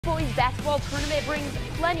boys basketball tournament brings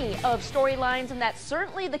plenty of storylines, and that's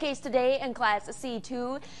certainly the case today in Class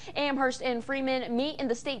C2. Amherst and Freeman meet in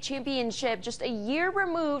the state championship just a year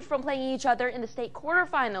removed from playing each other in the state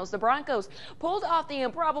quarterfinals. The Broncos pulled off the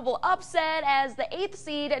improbable upset as the 8th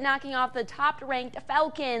seed, knocking off the top-ranked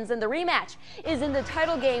Falcons, and the rematch is in the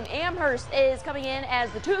title game. Amherst is coming in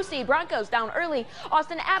as the 2 seed. Broncos down early.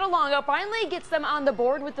 Austin Adalonga finally gets them on the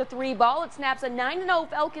board with the 3 ball. It snaps a 9-0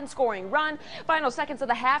 Falcon scoring run. Final seconds of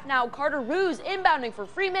the half now. Carter Ruse inbounding for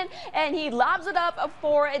Freeman, and he lobs it up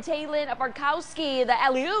for Taylon Barkowski. The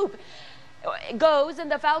alley-oop goes, and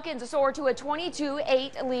the Falcons soar to a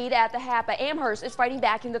 22-8 lead at the half. But Amherst is fighting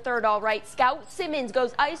back in the third. All right, Scout Simmons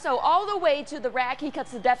goes ISO all the way to the rack. He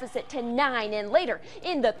cuts the deficit to 9, and later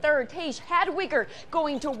in the third, Tage Hadwiger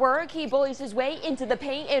going to work. He bullies his way into the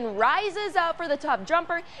paint and rises up for the tough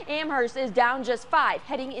jumper. Amherst is down just 5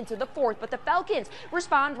 heading into the fourth, but the Falcons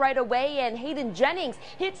respond right away, and Hayden Jennings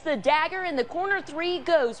hits the dagger, and the corner 3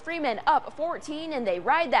 goes. Freeman up 14, and they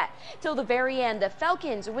ride that till the very end. The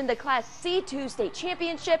Falcons win the Class C2 state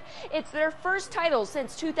championship. It's their first title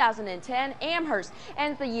since 2010. Amherst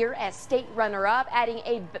ends the year as state runner-up, adding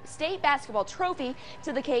a state basketball trophy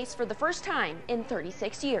to the case for the first time in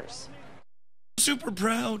 36 years. Super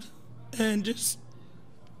proud, and just,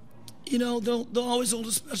 you know, they'll always hold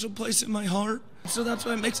a special place in my heart. So that's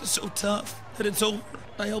why it makes it so tough that it's over.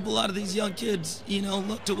 I hope a lot of these young kids, you know,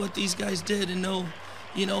 look to what these guys did and know,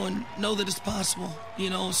 you know, and know that it's possible. You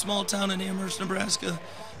know, a small town in Amherst, Nebraska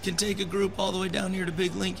can take a group all the way down here to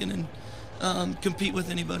Big Lincoln and compete with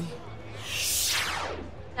anybody.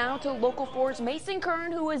 Now to Local 4's Mason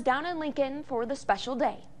Kern, who is down in Lincoln for the special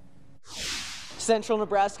day. Central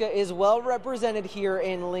Nebraska is well represented here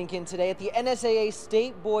in Lincoln today at the NSAA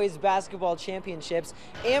State Boys Basketball Championships.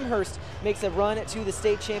 Amherst makes a run to the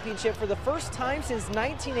state championship for the first time since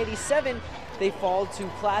 1987. They fall to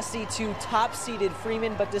Class C2 top-seeded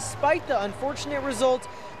Freeman, but despite the unfortunate result,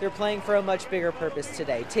 they're playing for a much bigger purpose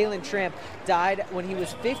today. Taylon Tramp died when he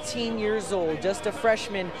was 15 years old, just a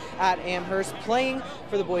freshman at Amherst, playing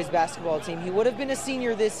for the boys basketball team. He would have been a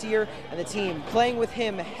senior this year, and the team playing with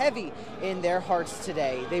him heavy in their hearts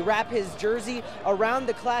today. They wrap his jersey around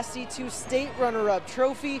the Class C2 state runner-up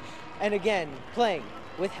trophy, and again, playing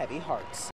with heavy hearts.